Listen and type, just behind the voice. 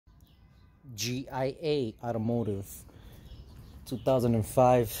G.I.A. Automotive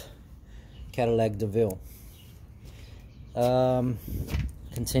 2005 Cadillac DeVille.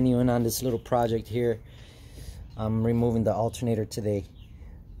 Continuing on this little project here, I'm removing the alternator today.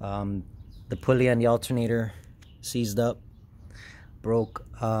 The pulley on the alternator seized up, broke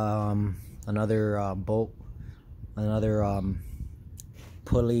another bolt, another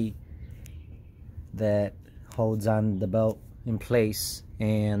pulley that holds on the belt in place,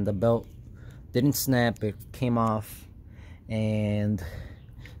 and the belt didn't snap, it came off. And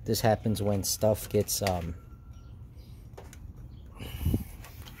this happens when stuff gets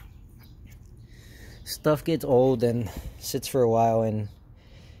old and sits for a while, and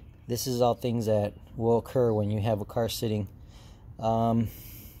this is all things that will occur when you have a car sitting.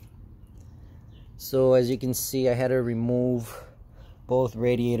 So as you can see, I had to remove both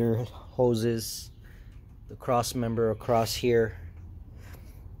radiator hoses, the cross member across here,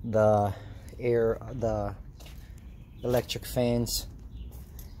 the electric fans,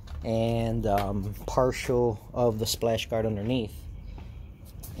 and partial of the splash guard underneath.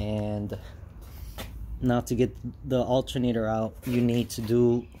 And now to get the alternator out, you need to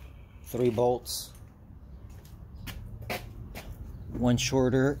do 3 bolts, one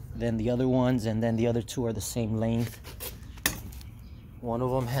shorter than the other ones, and then the other 2 are the same length. One of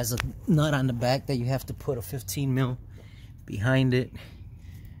them has a nut on the back that you have to put a 15 mil behind it,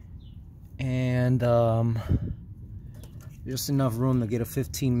 and just enough room to get a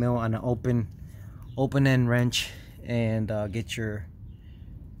 15 mil on an open end wrench, and get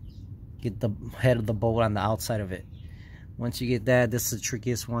the head of the bolt on the outside of it. Once you get that, this is the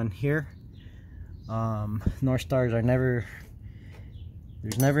trickiest one here. Northstars are never,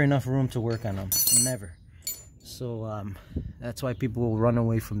 there's never enough room to work on them, never. So that's why people will run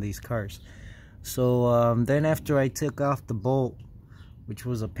away from these cars. So then after I took off the bolt, which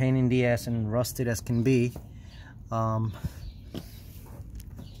was a pain in the ass and rusted as can be,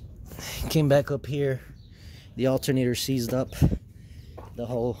 came back up here, the alternator seized up, the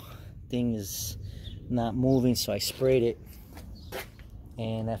whole thing is not moving, so I sprayed it.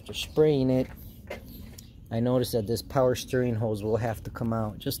 And after spraying it, I noticed that this power steering hose will have to come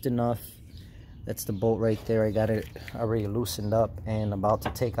out just enough. That's the bolt right there. I got it already loosened up and about to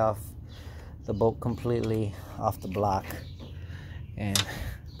take off the bolt completely off the block and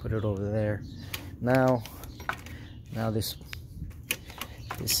put it over there. Now this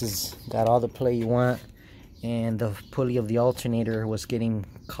has got all the play you want, and the pulley of the alternator was getting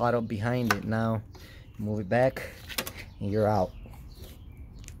caught up behind it. Now move it back and you're out.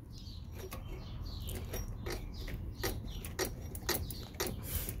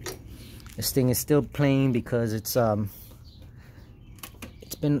 This thing is still playing because it's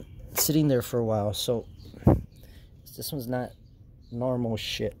been sitting there for a while, so this one's not normal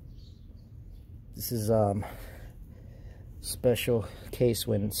shit. This is special case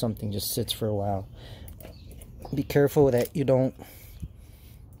when something just sits for a while. Be careful that you don't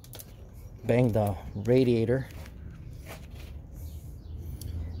bang the radiator.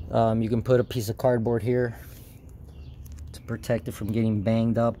 You can put a piece of cardboard here to protect it from getting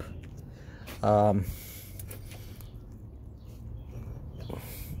banged up.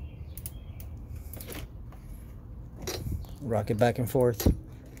 Rock it back and forth. I'm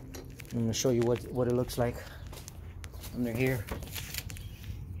going to show you what it looks like under here.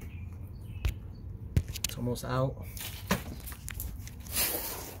 It's almost out.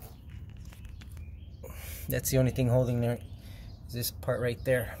 That's the only thing holding there, is this part right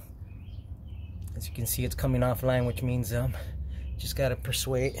there. As you can see, it's coming offline, which means just gotta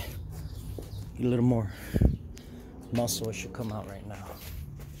persuade a little more muscle. It should come out right now.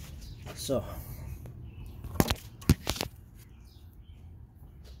 So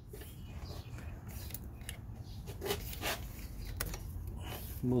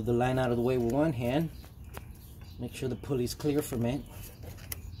move the line out of the way with one hand. Make sure the pulley's clear from it.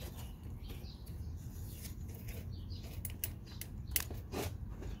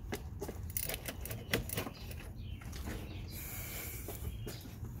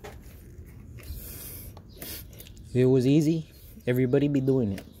 If it was easy, everybody be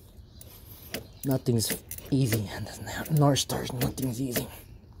doing it. Nothing's easy. Northstars, nothing's easy.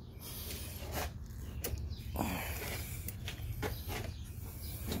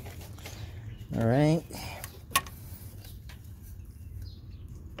 All right.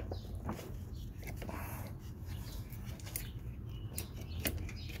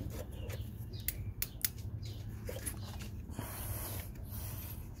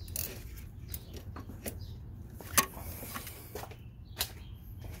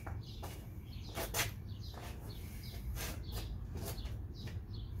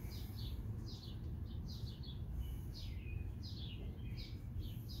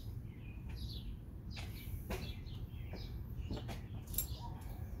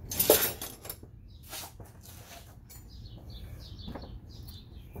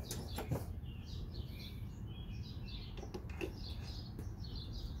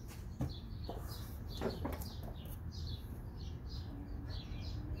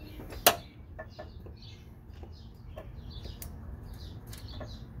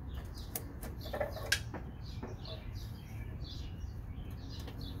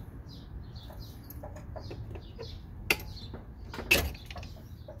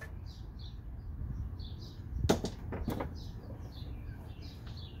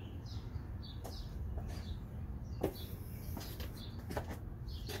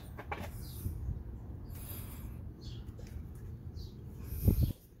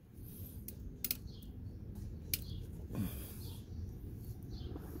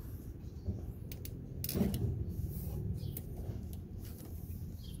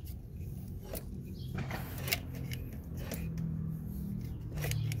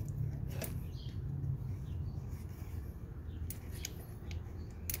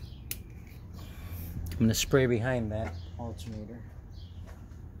 I'm gonna spray behind that alternator.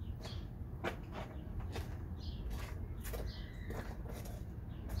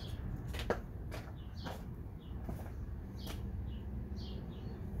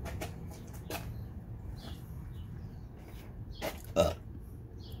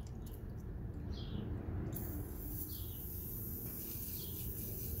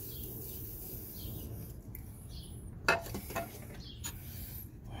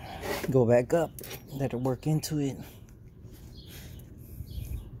 Go back up, let it work into it.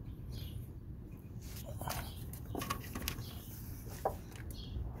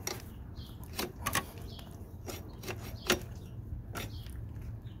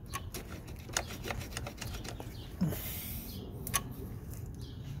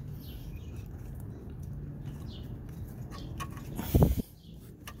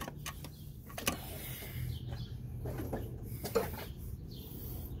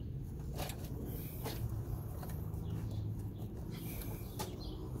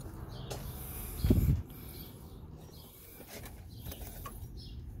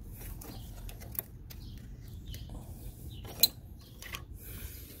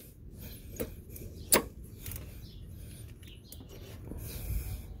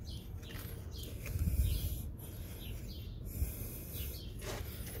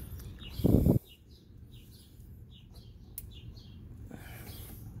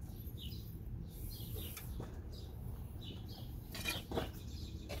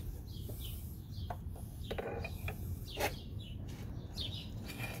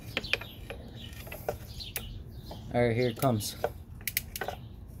 All right, here it comes.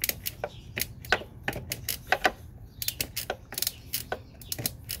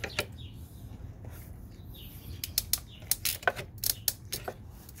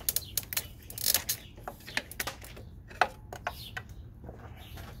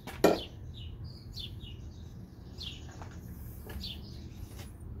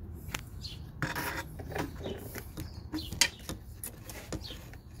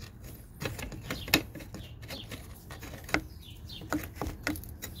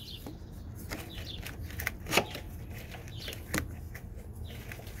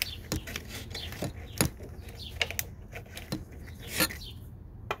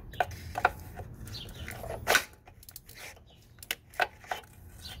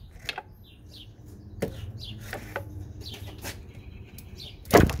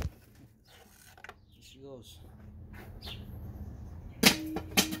 Goes.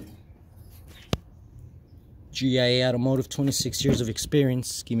 G.I.A. Automotive, 26 years of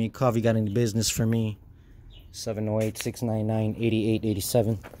experience. Give me a call if you got any business for me.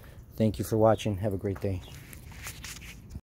 708-699-8887. Thank you for watching. Have a great day.